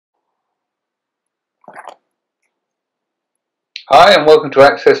Hi and welcome to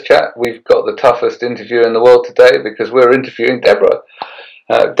AXSchat. We've got the toughest interview in the world today because we're interviewing Debra.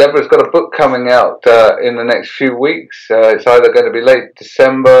 Debra's got a book coming out in the next few weeks. It's either going to be late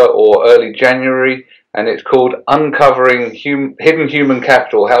December or early January, and it's called Uncovering Hidden Human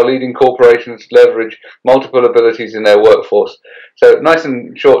Capital, How Leading Corporations Leverage Multiple Abilities in Their Workforce. So nice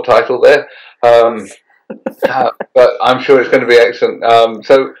and short title there, but I'm sure it's going to be excellent.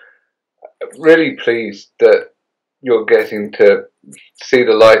 So really pleased that you're getting to see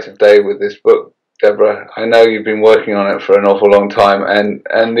the light of day with this book, Debra. I know you've been working on it for an awful long time, and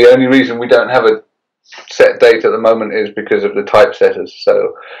the only reason we don't have a set date at the moment is because of the typesetters.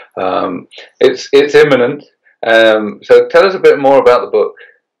 So it's imminent. So tell us a bit more about the book.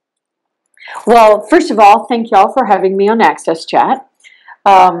 Well, first of all, thank y'all for having me on AXSchat.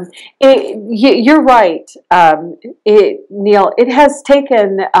 You're right, Neil. It has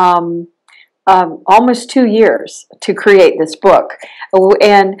taken almost 2 years to create this book.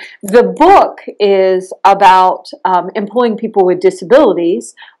 And the book is about employing people with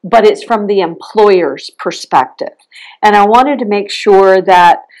disabilities, but it's from the employer's perspective. And I wanted to make sure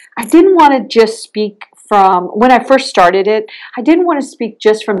that I didn't want to just speak from, when I first started it, I didn't want to speak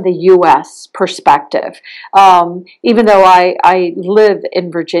just from the U.S. perspective. Even though I live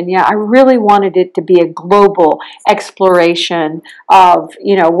in Virginia, I really wanted it to be a global exploration of,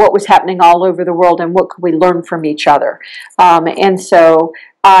 what was happening all over the world and what could we learn from each other. And so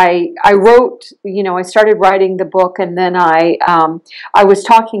I wrote, I started writing the book, and then I was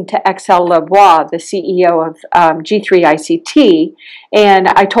talking to Axel Lebois, the CEO of G3 ICT, and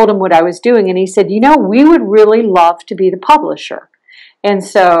I told him what I was doing, and he said, we would really love to be the publisher. And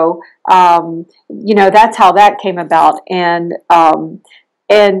so, that's how that came about. And I've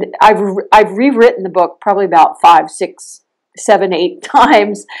rewritten the book probably about 5, 6, 7, 8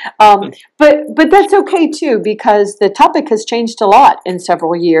 times, but that's okay too, because the topic has changed a lot in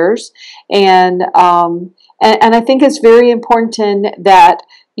several years, and I think it's very important that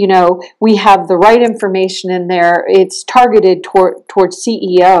we have the right information in there. It's targeted towards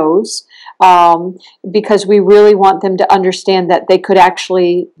CEOs, because we really want them to understand that they could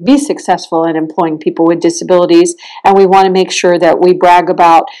actually be successful in employing people with disabilities, and we want to make sure that we brag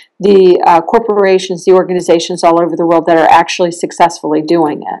about the corporations, the organizations all over the world that are actually successfully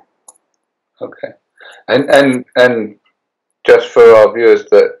doing it. Okay, and just for our viewers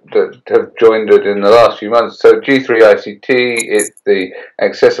that have joined it in the last few months, so G3 ICT is the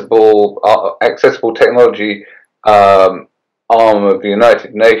accessible technology arm of the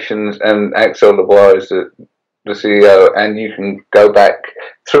United Nations, and Axel Lebois is the CEO, and you can go back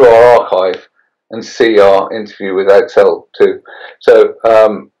through our archive and see our interview with Axel too. So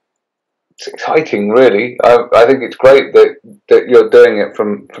it's exciting, really. I think it's great that you're doing it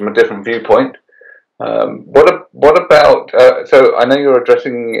from a different viewpoint. What about, so I know you're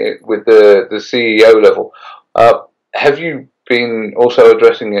addressing it with the CEO level. Have you been also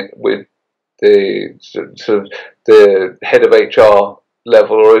addressing it with the sort of the head of HR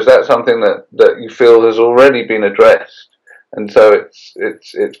level, or is that something that you feel has already been addressed, and so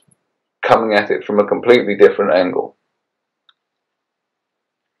it's coming at it from a completely different angle?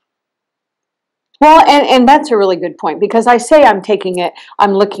 Well, and that's a really good point, because I say I'm looking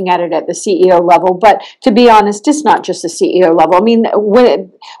at it at the CEO level, but to be honest, it's not just the CEO level. I mean,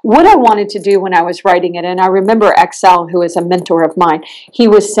 what I wanted to do when I was writing it, and I remember Axel, who is a mentor of mine, he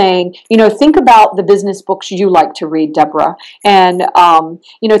was saying, think about the business books you like to read, Debra, and,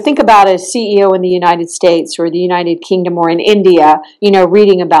 think about a CEO in the United States or the United Kingdom or in India,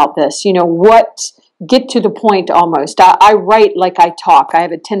 reading about this, get to the point almost. I write like I talk. I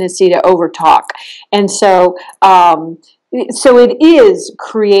have a tendency to overtalk. And so it is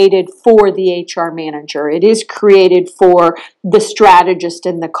created for the HR manager. It is created for the strategist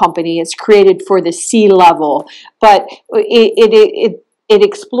in the company. It's created for the C-level. But it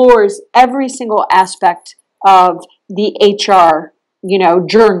explores every single aspect of the HR,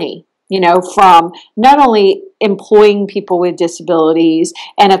 journey, from not only employing people with disabilities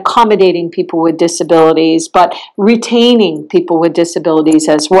and accommodating people with disabilities, but retaining people with disabilities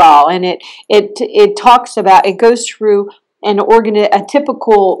as well. And it talks about, it goes through a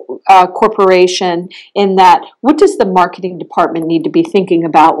typical corporation, in that, what does the marketing department need to be thinking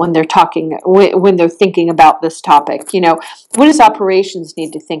about when they're thinking about this topic? What does operations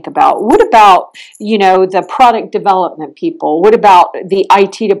need to think about? What about, the product development people? What about the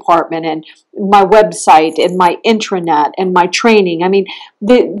IT department and my website and my intranet and my training? I mean,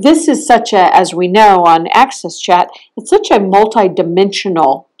 this is such a, as we know on AXSchat, it's such a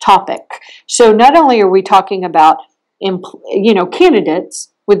multi-dimensional topic. So not only are we talking about candidates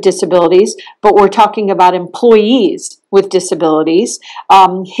with disabilities, but we're talking about employees with disabilities,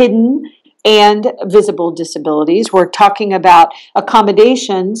 hidden and visible disabilities. We're talking about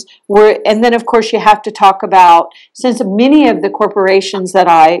accommodations, and then of course you have to talk about, since many of the corporations that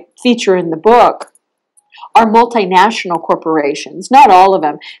I feature in the book are multinational corporations, not all of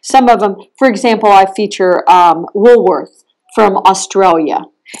them. Some of them, for example, I feature Woolworth from Australia,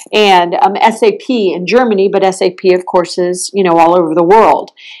 and SAP in Germany, but SAP, of course, is all over the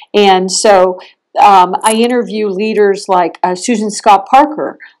world. And so I interview leaders like Susan Scott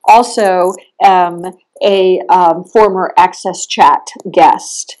Parker, also a former AXSchat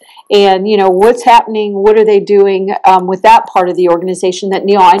guest. And, what's happening, what are they doing with that part of the organization that,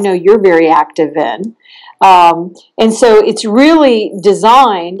 Neil, I know you're very active in. And so it's really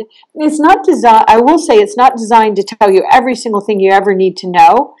designed, it's not designed, I will say it's not designed to tell you every single thing you ever need to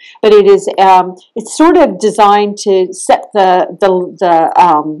know, but it is, it's sort of designed to set the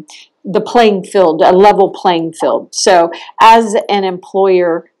playing field, a level playing field. So as an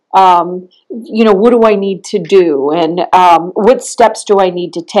employer, what do I need to do, and what steps do I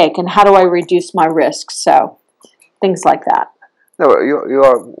need to take, and how do I reduce my risks? So things like that. No,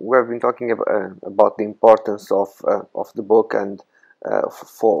 we have been talking about the importance of the book and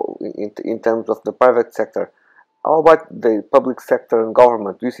in terms of the private sector. How about the public sector and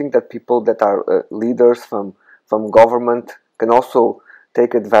government? Do you think that people that are leaders from government can also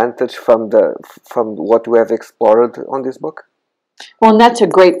take advantage from what we have explored on this book? Well, and that's a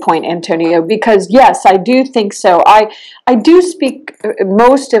great point, Antonio, because yes, I do think so. I do speak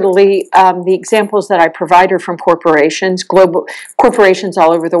mostly, the examples that I provide are from corporations, global corporations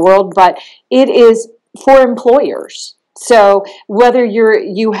all over the world, but it is for employers. So whether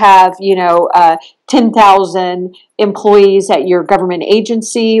you have 10,000 employees at your government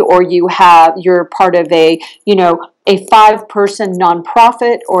agency, or you're part of a 5-person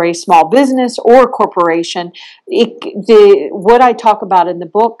nonprofit or a small business or corporation, what I talk about in the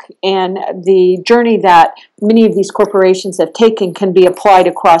book and the journey that many of these corporations have taken can be applied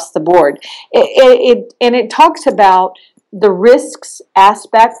across the board. It talks about the risks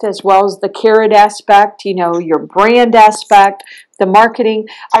aspect as well as the carrot aspect, your brand aspect, the marketing.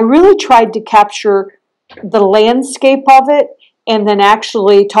 I really tried to capture the landscape of it and then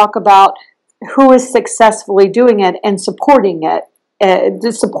actually talk about who is successfully doing it and supporting it,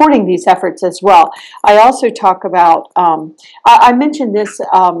 supporting these efforts as well. I also talk about, I mentioned this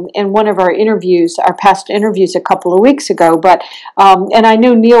in one of our interviews, our past interviews a couple of weeks ago, but, and I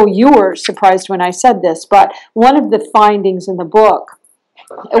know, Neil, you were surprised when I said this, but one of the findings in the book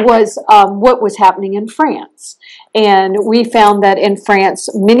was what was happening in France. And we found that in France,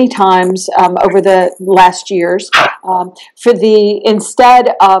 many times over the last years, instead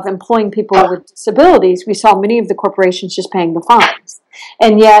of employing people with disabilities, we saw many of the corporations just paying the fines.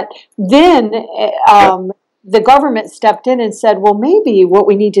 And yet then the government stepped in and said, well, maybe what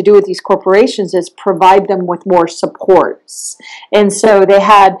we need to do with these corporations is provide them with more supports. And so they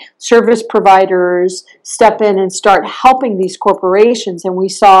had service providers step in and start helping these corporations. And we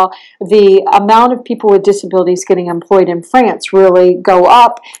saw the amount of people with disabilities getting employed in France really go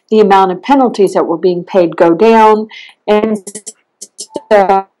up, the amount of penalties that were being paid go down. And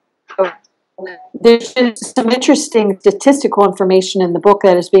so there's some interesting statistical information in the book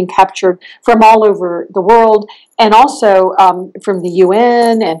that is being captured from all over the world, and also from the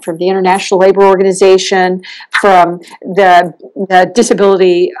UN and from the International Labor Organization, from the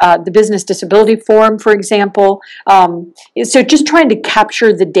disability, the Business Disability Forum, for example. So just trying to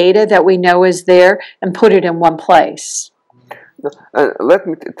capture the data that we know is there and put it in one place. Let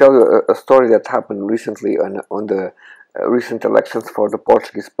me tell you a story that happened recently on the recent elections for the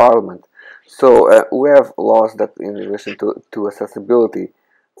Portuguese Parliament. So we have laws that in relation to accessibility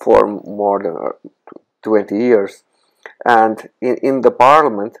for more than 20 years. And in the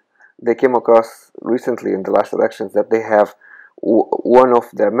parliament, they came across recently in the last elections that they have one of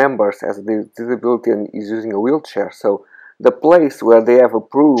their members has a disability and is using a wheelchair. So the place where they have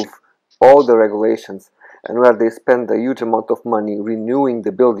approved all the regulations and where they spend a huge amount of money renewing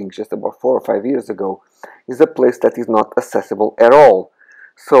the building just about 4 or 5 years ago is a place that is not accessible at all.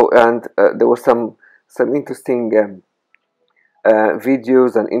 So, and there were some interesting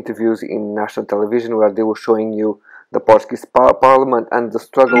videos and interviews in national television where they were showing you the Portuguese parliament and the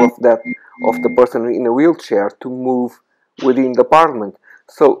struggle of the person in a wheelchair to move within the parliament.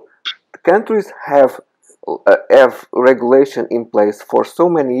 So the countries have regulation in place for so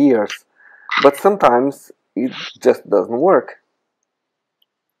many years, but sometimes it just doesn't work.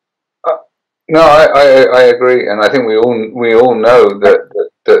 No, I agree, and I think we all know that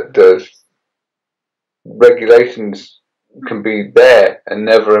the regulations can be there and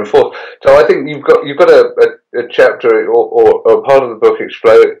never enforced. So I think you've got a chapter or a part of the book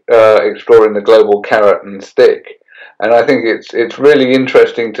exploring the global carrot and stick, and I think it's really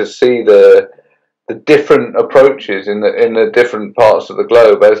interesting to see the different approaches in the different parts of the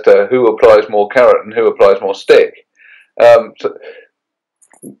globe as to who applies more carrot and who applies more stick. So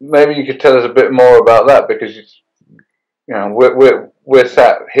maybe you could tell us a bit more about that, because we're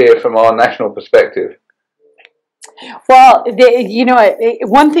sat here from our national perspective. Well,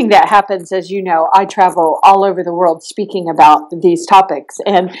 one thing that happens, as you know, I travel all over the world speaking about these topics,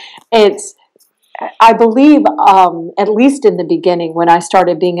 and I believe, at least in the beginning, when I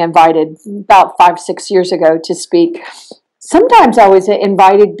started being invited about 5-6 years ago to speak, sometimes I was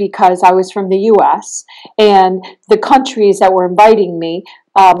invited because I was from the U.S. and the countries that were inviting me,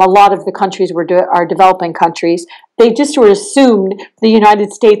 a lot of the countries are developing countries. They just sort of assumed the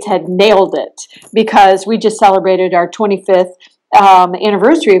United States had nailed it because we just celebrated our 25th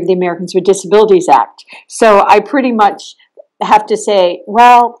anniversary of the Americans with Disabilities Act. So I pretty much have to say,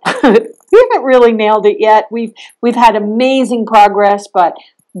 well, we haven't really nailed it yet. We've had amazing progress, but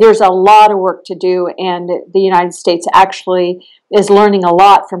there's a lot of work to do, and the United States actually is learning a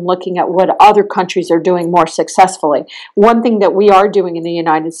lot from looking at what other countries are doing more successfully. One thing that we are doing in the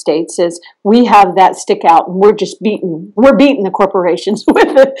United States is we have that stick out, and we're beating the corporations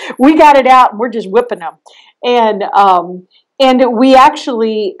with it. We got it out, and we're just whipping them. And we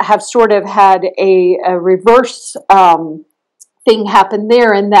actually have sort of had a reverse thing happen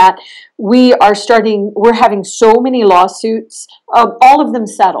there, in that we're having so many lawsuits, all of them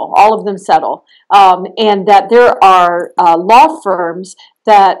settle, and that there are law firms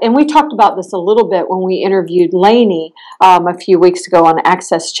and we talked about this a little bit when we interviewed Lainey a few weeks ago on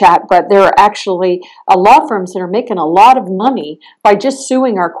AXSchat, but there are actually law firms that are making a lot of money by just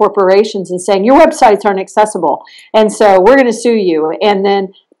suing our corporations and saying, your websites aren't accessible, and so we're going to sue you. And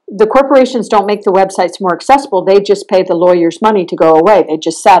then the corporations don't make the websites more accessible. They just pay the lawyers money to go away. They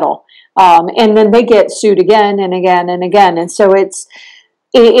just settle. And then they get sued again and again and again. And so it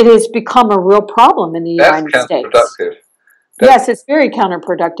has become a real problem in the United States. That's counterproductive. Yes, it's very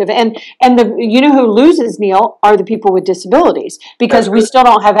counterproductive. And who loses, Neil, are the people with disabilities, because we still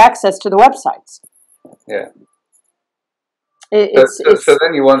don't have access to the websites. Yeah. So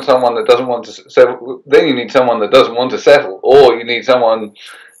then you want someone that doesn't want to. So then you need someone that doesn't want to settle, or you need someone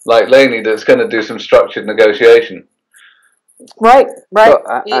like Lainey that's going to do some structured negotiation. Right.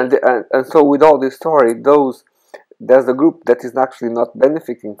 So, so with all this story, there's a group that is actually not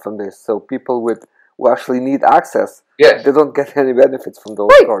benefiting from this. So people who actually need access, yes, they don't get any benefits from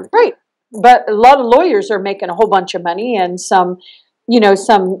those stories. Right. But a lot of lawyers are making a whole bunch of money, and some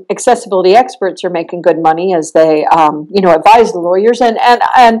accessibility experts are making good money as they, advise the lawyers.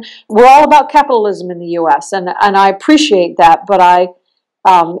 And we're all about capitalism in the U.S. And I appreciate that, but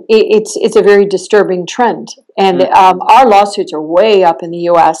it's a very disturbing trend. And our lawsuits are way up in the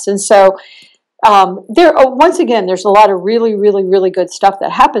U.S. And so once again, there's a lot of really, really, really good stuff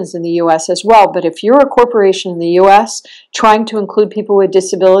that happens in the U.S. as well. But if you're a corporation in the U.S. trying to include people with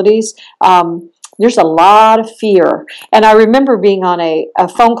disabilities, there's a lot of fear. And I remember being on a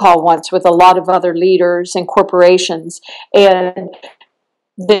phone call once with a lot of other leaders and corporations, and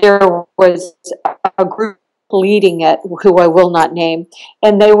there was a group leading it, who I will not name,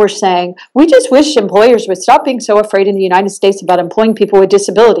 and they were saying, we just wish employers would stop being so afraid in the United States about employing people with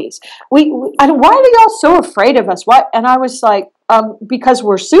disabilities. Why are y'all so afraid of us? What? And I was like, because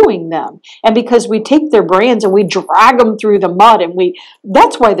we're suing them, and because we take their brands and we drag them through the mud, and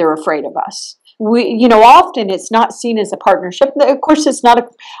that's why they're afraid of us. Often it's not seen as a partnership. Of course, it's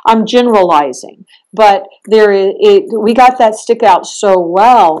not. I'm generalizing, but we got that stick out so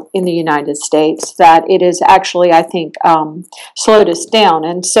well in the United States that it has actually, I think, slowed us down.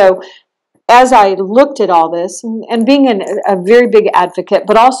 And so, as I looked at all this, and being a very big advocate,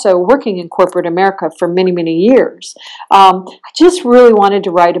 but also working in corporate America for many, many years, I just really wanted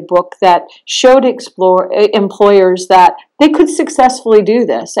to write a book that showed employers that they could successfully do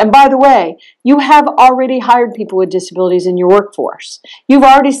this. And by the way, you have already hired people with disabilities in your workforce. You've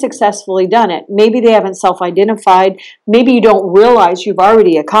already successfully done it. Maybe they haven't self-identified. Maybe you don't realize you've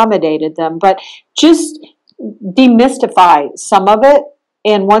already accommodated them, but just demystify some of it.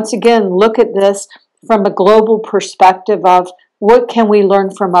 And once again, look at this from a global perspective of what can we learn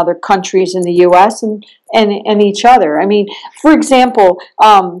from other countries in the U.S. and each other. I mean, for example,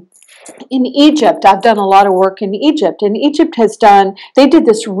 in Egypt, I've done a lot of work in Egypt, and Egypt they did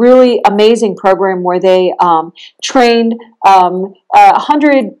this really amazing program where they trained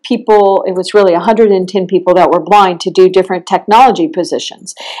 100 people, it was really 110 people that were blind, to do different technology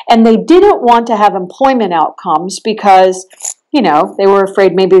positions. And they didn't want to have employment outcomes because you know, they were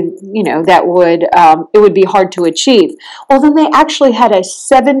afraid maybe, you know, that would, it would be hard to achieve. Well, then they actually had a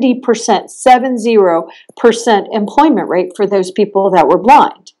 70%, 70% employment rate for those people that were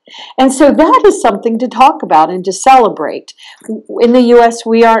blind. And so that is something to talk about and to celebrate. In the U.S.,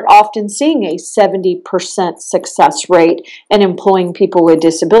 we aren't often seeing a 70% success rate in employing people with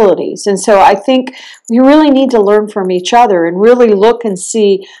disabilities. And so I think we really need to learn from each other and really look and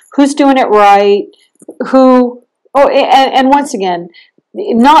see who's doing it right, and once again,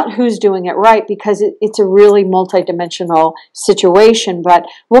 not who's doing it right, because it's a really multidimensional situation, but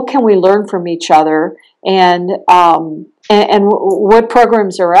what can we learn from each other, and what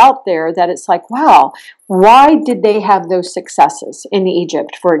programs are out there that it's like, wow, why did they have those successes in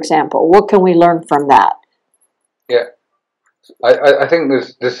Egypt, for example? What can we learn from that? Yeah, I think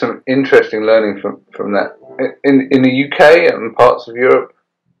there's some interesting learning from that. In the UK and parts of Europe,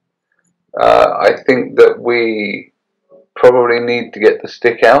 I think that we probably need to get the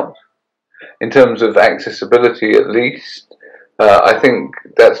stick out in terms of accessibility, at least. I think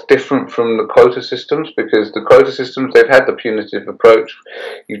that's different from the quota systems, because the quota systems, they've had the punitive approach.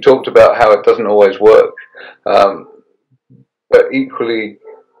 You talked about how it doesn't always work, but equally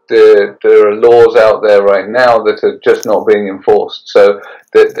there are laws out there right now that are just not being enforced. So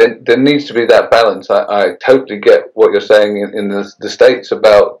there needs to be that balance. I totally get what you're saying in the States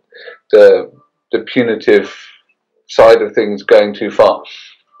about the punitive side of things going too far.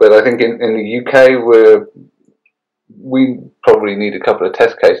 But I think in the UK, we probably need a couple of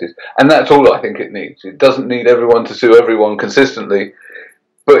test cases, and that's all I think it needs. It doesn't need everyone to sue everyone consistently,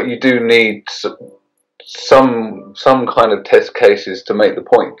 but you do need some kind of test cases to make the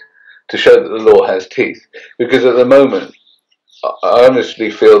point, to show that the law has teeth. Because at the moment, I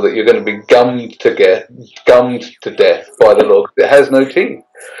honestly feel that you're going to be gummed to death by the law. It has no teeth.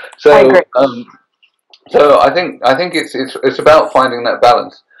 So, I agree. So I think it's about finding that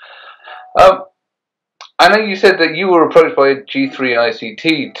balance. I know you said that you were approached by G3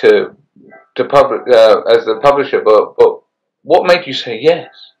 ICT to publish as the publisher, but what made you say yes?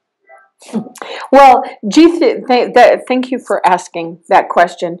 Well, thank you for asking that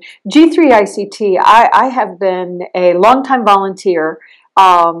question. G3 ICT, I have been a longtime volunteer,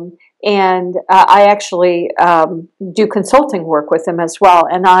 and I actually do consulting work with them as well.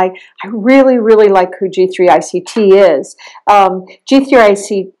 And I really, really like who G3 ICT is.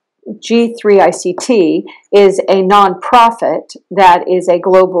 G3ICT is a nonprofit that is a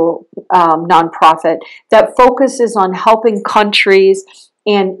global nonprofit that focuses on helping countries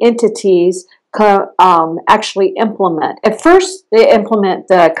and entities actually implement. At first, they implement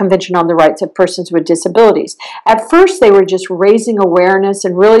the Convention on the Rights of Persons with Disabilities. At first, they were just raising awareness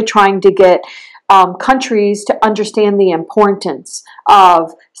and really trying to get countries to understand the importance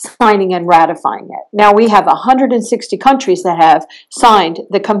of signing and ratifying it. Now we have 160 countries that have signed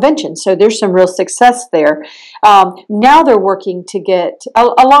the convention, so there's some real success there. Now they're working to get,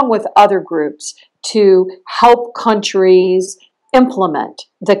 along with other groups, to help countries implement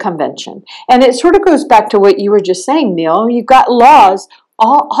the convention. And it sort of goes back to what you were just saying, Neil. You've got laws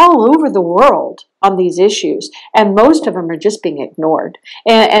all over the world on these issues, and most of them are just being ignored.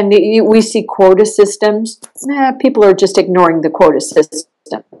 And we see quota systems. People are just ignoring the quota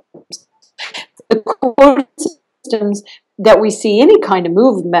system. The quota systems that we see any kind of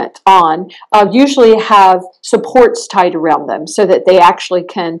movement on usually have supports tied around them so that they actually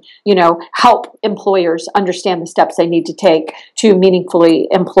can, help employers understand the steps they need to take to meaningfully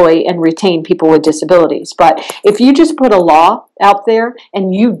employ and retain people with disabilities. But if you just put a law out there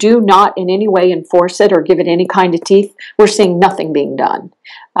and you do not in any way enforce it or give it any kind of teeth, we're seeing nothing being done.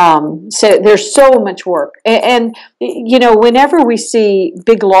 So there's so much work. And whenever we see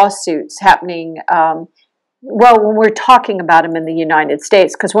big lawsuits happening, well, when we're talking about them in the United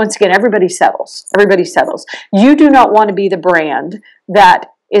States, because once again, everybody settles. Everybody settles. You do not want to be the brand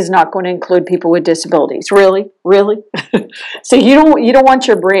that is not going to include people with disabilities. Really? So you don't want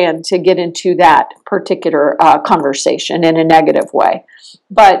your brand to get into that particular conversation in a negative way.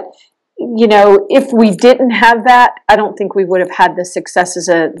 But if we didn't have that, I don't think we would have had the successes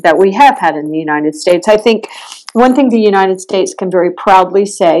that we have had in the United States. I think one thing the United States can very proudly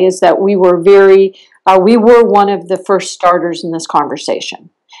say is that we were one of the first starters in this conversation.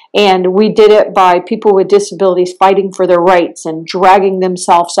 And we did it by people with disabilities fighting for their rights and dragging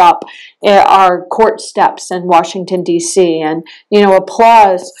themselves up our court steps in Washington, D.C. And,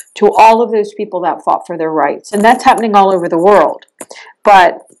 applause to all of those people that fought for their rights. And that's happening all over the world.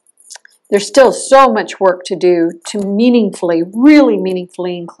 But there's still so much work to do to really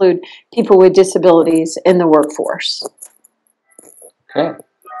meaningfully include people with disabilities in the workforce. Okay.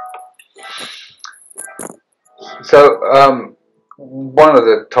 So one of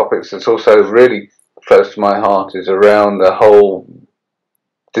the topics that's also really close to my heart is around the whole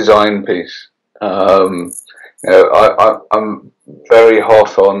design piece. I'm very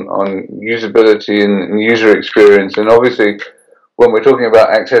hot on usability and user experience, and obviously when we're talking about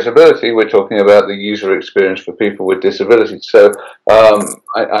accessibility, we're talking about the user experience for people with disabilities. So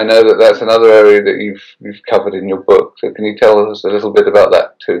I know that that's another area that you've covered in your book. So can you tell us a little bit about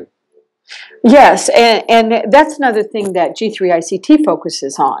that too? Yes, and that's another thing that G3ICT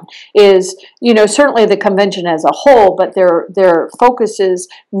focuses on is, certainly the convention as a whole, but their focus is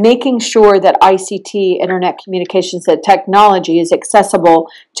making sure that ICT, internet communications, that technology is accessible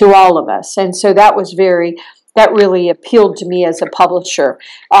to all of us. And so that really appealed to me as a publisher.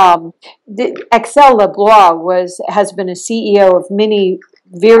 Axel Leblois has been a CEO of many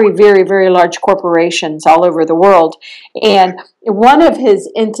very, very, very large corporations all over the world, and one of his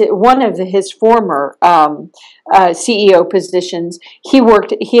former CEO positions,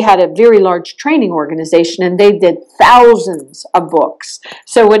 he had a very large training organization, and they did thousands of books.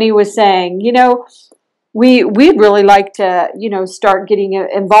 So when he was saying, we'd really like to, start getting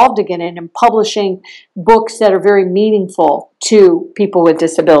involved again in publishing books that are very meaningful to people with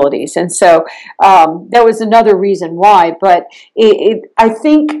disabilities. And so that was another reason why. But I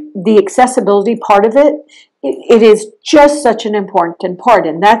think the accessibility part of it is just such an important part.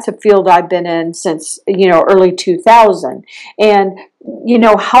 And that's a field I've been in since, early 2000. And,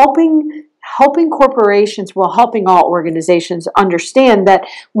 helping corporations, helping all organizations understand that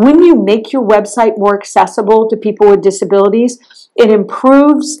when you make your website more accessible to people with disabilities, it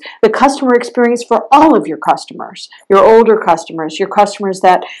improves the customer experience for all of your customers, your older customers, your customers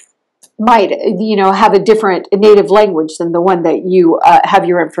that might, have a different native language than the one that you have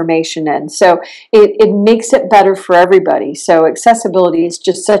your information in. So it makes it better for everybody. So accessibility is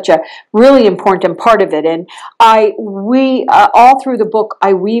just such a really important part of it. And we all through the book,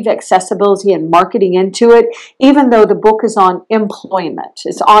 I weave accessibility and marketing into it, even though the book is on employment.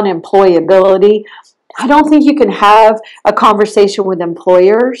 It's on employability. I don't think you can have a conversation with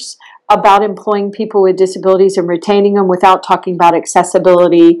employers about employing people with disabilities and retaining them without talking about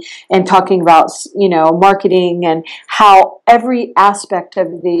accessibility and talking about, marketing and how every aspect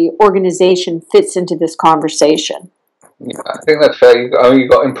of the organization fits into this conversation. Yeah, I think that's fair. You've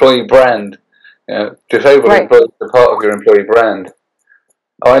got employee brand. Disabled employees are part of your employee brand.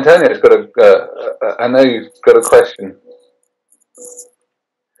 Oh, Antonio's got I know you've got a question.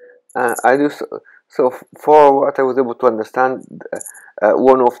 I do. So for what I was able to understand,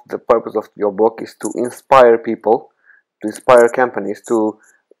 one of the purpose of your book is to inspire people, to inspire companies to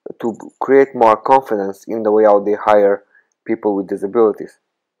create more confidence in the way how they hire people with disabilities.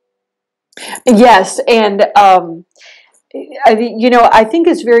 Yes, and I think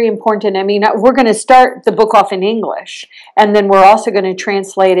it's very important. I mean, we're going to start the book off in English, and then we're also going to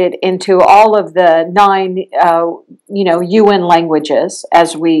translate it into all of the 9, UN languages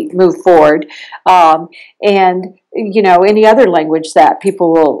as we move forward, and any other language that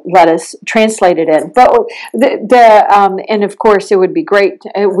people will let us translate it in. But and of course, it would be great.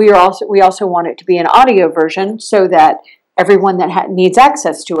 We also want it to be an audio version so that everyone that needs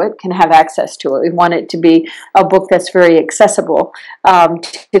access to it can have access to it. We want it to be a book that's very accessible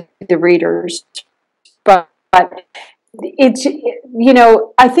to the readers. But it's,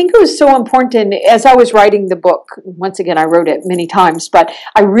 I think it was so important as I was writing the book. Once again, I wrote it many times, but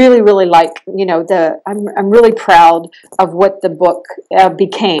I really, really like, I'm really proud of what the book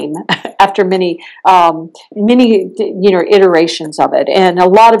became after many, iterations of it, and a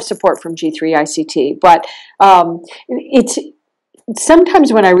lot of support from G3ICT. But it's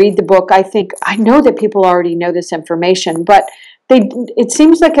sometimes when I read the book, I think I know that people already know this information, but it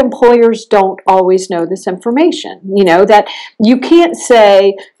seems like employers don't always know this information, that you can't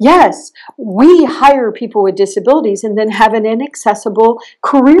say, yes, we hire people with disabilities and then have an inaccessible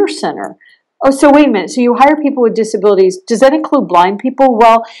career center. Oh, so wait a minute. So you hire people with disabilities. Does that include blind people?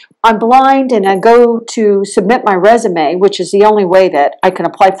 Well, I'm blind and I go to submit my resume, which is the only way that I can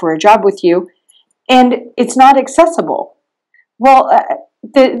apply for a job with you, and it's not accessible. Well,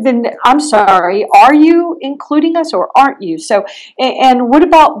 then I'm sorry, are you including us or aren't you? So, and what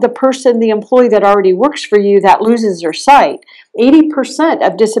about the employee that already works for you that loses their sight? 80%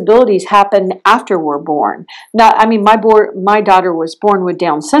 of disabilities happen after we're born. Now, I mean, my daughter was born with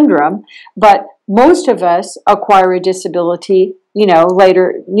Down syndrome, but most of us acquire a disability,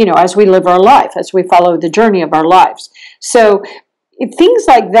 later, as we live our life, as we follow the journey of our lives. So things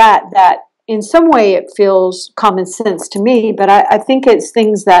like that in some way it feels common sense to me, but I think it's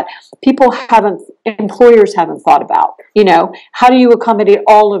things that employers haven't thought about. How do you accommodate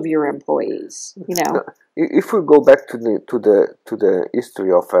all of your employees? If we go back to the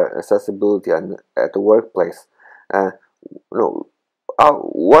history of accessibility and at the workplace,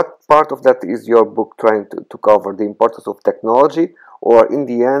 what part of that is your book trying to cover? The importance of technology, or in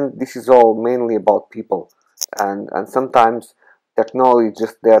the end, this is all mainly about people, and sometimes technology is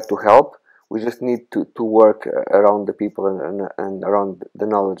just there to help. We just need to work around the people and around the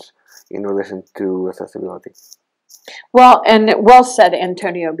knowledge in relation to accessibility. Well, and well said,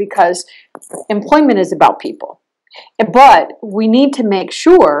 Antonio, because employment is about people. But we need to make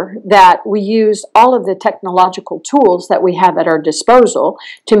sure that we use all of the technological tools that we have at our disposal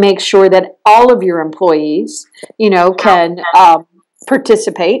to make sure that all of your employees, can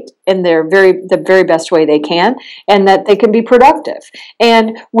participate in the very best way they can, and that they can be productive.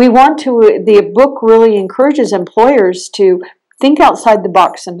 And the book really encourages employers to think outside the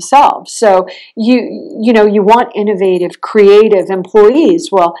box themselves. So you want innovative, creative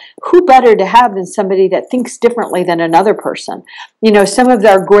employees. Well, who better to have than somebody that thinks differently than another person? Some of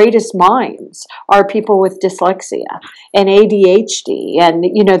our greatest minds are people with dyslexia and ADHD and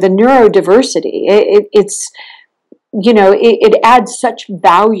the neurodiversity. It adds such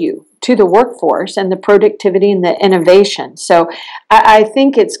value to the workforce and the productivity and the innovation. So I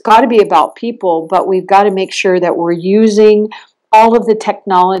think it's got to be about people, but we've got to make sure that we're using all of the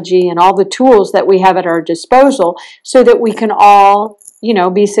technology and all the tools that we have at our disposal so that we can all,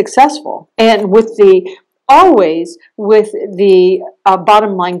 be successful. And always with the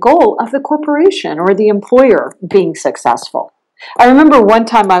bottom line goal of the corporation or the employer being successful. I remember one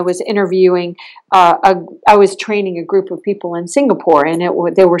time I was interviewing, I was training a group of people in Singapore, and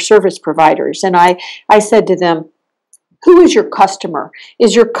they were service providers. And I said to them, who is your customer?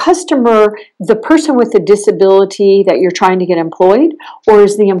 Is your customer the person with a disability that you're trying to get employed, or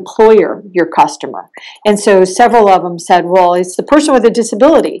is the employer your customer? And so several of them said, well, it's the person with a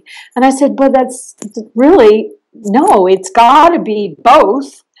disability. And I said, but that's really, no, it's got to be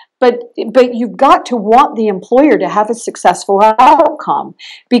both. But you've got to want the employer to have a successful outcome,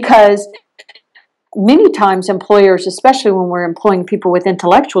 because many times employers, especially when we're employing people with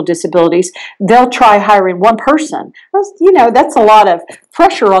intellectual disabilities, they'll try hiring one person. That's a lot of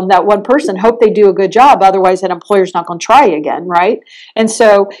pressure on that one person. Hope they do a good job, otherwise that employer's not going to try again, right? And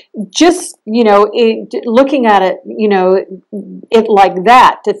so just, looking at it, it like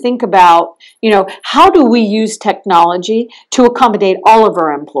that, to think about, how do we use technology to accommodate all of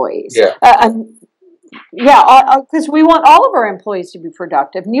our employees? Yeah. Because we want all of our employees to be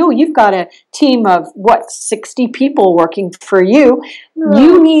productive. Neil, you've got a team of 60 people working for you.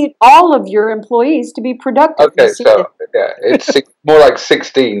 You need all of your employees to be productive. Okay, so it's more like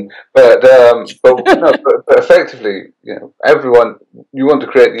 16, but effectively, everyone, you want to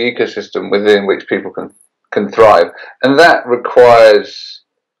create the ecosystem within which people can thrive, and that requires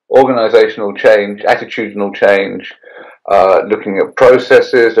organizational change, attitudinal change, looking at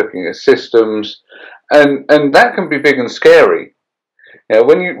processes, looking at systems. And that can be big and scary.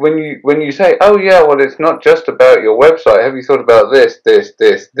 When you say, oh yeah, well, it's not just about your website. Have you thought about this, and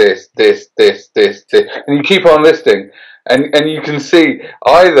you keep on listing, and you can see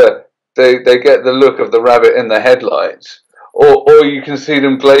either they get the look of the rabbit in the headlights, or you can see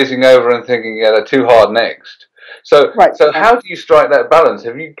them glazing over and thinking, yeah, they're too hard next. So how do you strike that balance?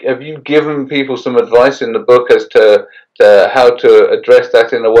 Have you given people some advice in the book as to how to address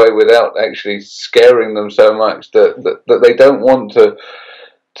that in a way without actually scaring them so much that they don't want to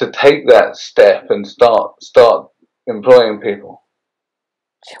take that step and start employing people?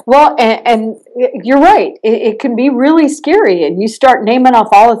 Well, and you're right. It can be really scary, and you start naming off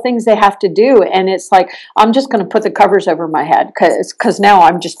all the things they have to do, and it's like, I'm just going to put the covers over my head because now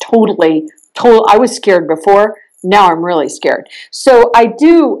I'm just totally. I was scared before. Now I'm really scared. So I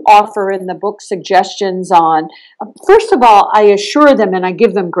do offer in the book suggestions on, first of all, I assure them and I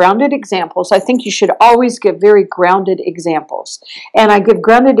give them grounded examples. I think you should always give very grounded examples. And I give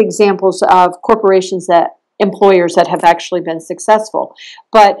grounded examples of employers that have actually been successful.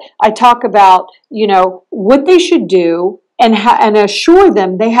 But I talk about, what they should do, and assure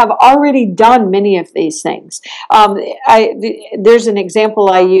them they have already done many of these things. There's an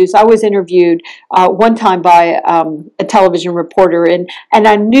example I use. I was interviewed one time by a television reporter, and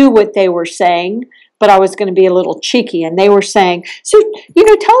I knew what they were saying, but I was going to be a little cheeky. And they were saying, so,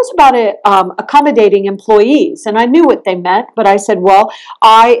 tell us about it, accommodating employees. And I knew what they meant, but I said, well,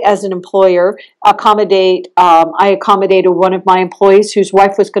 I, as an employer, I accommodated one of my employees whose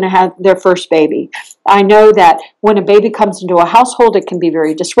wife was going to have their first baby. I know that when a baby comes into a household, it can be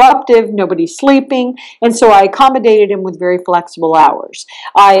very disruptive. Nobody's sleeping. And so I accommodated him with very flexible hours.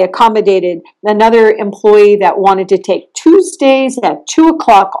 I accommodated another employee that wanted to take Tuesdays at 2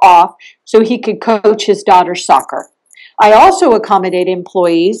 o'clock off so he could coach his daughter's soccer. I also accommodate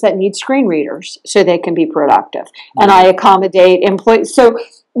employees that need screen readers so they can be productive. And I accommodate employees. So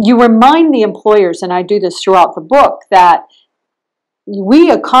you remind the employers, and I do this throughout the book, that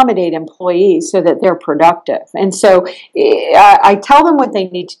we accommodate employees so that they're productive. And so I tell them what they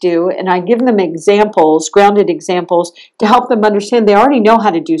need to do, and I give them examples, grounded examples, to help them understand they already know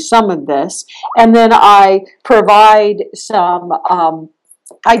how to do some of this. And then I provide some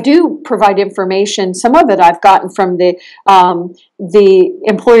I do provide information. Some of it I've gotten from the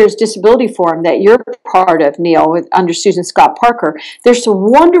Employers Disability Forum that you're part of, Neil, under Susan Scott Parker. There's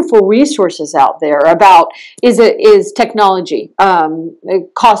some wonderful resources out there about is technology a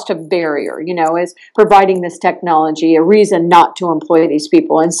cost of barrier? Is providing this technology a reason not to employ these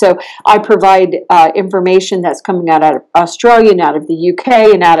people? And so I provide information that's coming out of Australia and out of the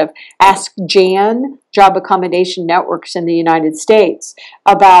UK and out of AXSchat, job accommodation networks in the United States,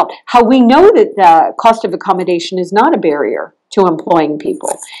 about how we know that the cost of accommodation is not a barrier to employing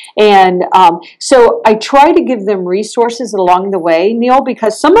people. And so I try to give them resources along the way, Neil,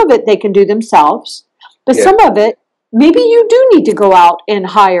 because some of it they can do themselves, but some of it, maybe you do need to go out and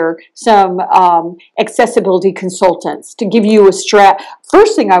hire some accessibility consultants to give you a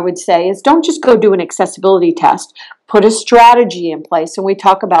First thing I would say is don't just go do an accessibility test. Put a strategy in place, and we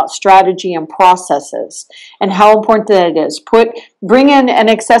talk about strategy and processes and how important that is. Bring in an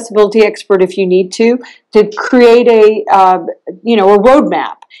accessibility expert if you need to create a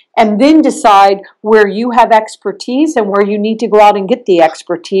roadmap, and then decide where you have expertise and where you need to go out and get the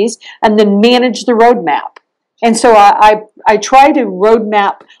expertise, and then manage the roadmap. And so I try to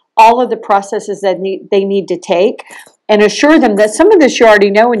roadmap all of the processes that they need to take, and assure them that some of this you already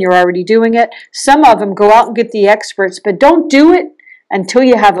know and you're already doing it. Some of them go out and get the experts, but don't do it until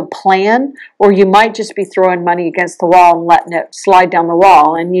you have a plan, or you might just be throwing money against the wall and letting it slide down the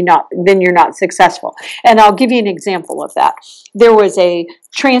wall, and then you're not successful. And I'll give you an example of that. There was a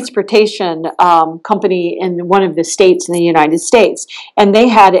transportation company in one of the states in the United States, and they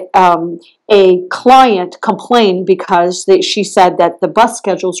had a client complain because she said that the bus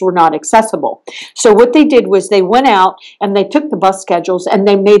schedules were not accessible. So what they did was they went out and they took the bus schedules and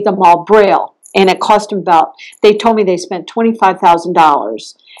they made them all Braille. And it cost them they told me they spent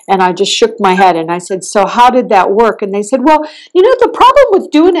 $25,000. And I just shook my head and I said, so how did that work? And they said, well, the problem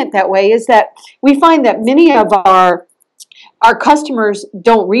with doing it that way is that we find that many of our customers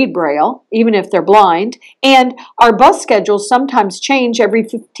don't read Braille, even if they're blind, and our bus schedules sometimes change every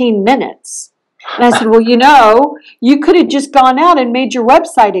 15 minutes. And I said, well, you could have just gone out and made your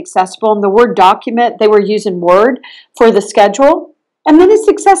website accessible in the Word document. They were using Word for the schedule, and then it's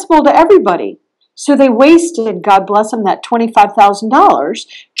accessible to everybody. So they wasted, God bless them, that $25,000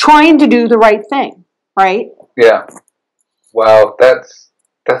 trying to do the right thing, right? Yeah. Wow, that's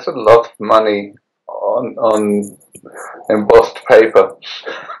a lot of money on embossed paper.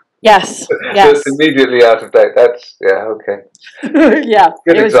 Yes. Just immediately out of date. That's okay. Yeah,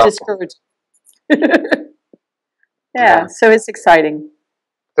 Good it was example. discouraging. Yeah, so it's exciting.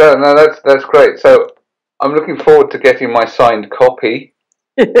 So no, that's great. So I'm looking forward to getting my signed copy.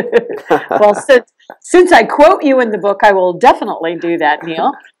 Well, since I quote you in the book, I will definitely do that,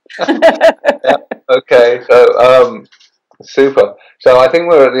 Neil. Yeah, okay, so super. So I think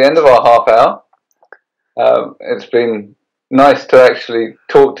we're at the end of our half hour. It's been nice to actually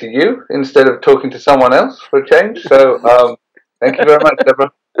talk to you instead of talking to someone else for a change. So thank you very much,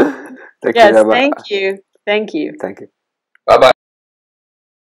 Debra. Thank Yes, you, Debra. thank you. Thank you. Thank you. Bye-bye.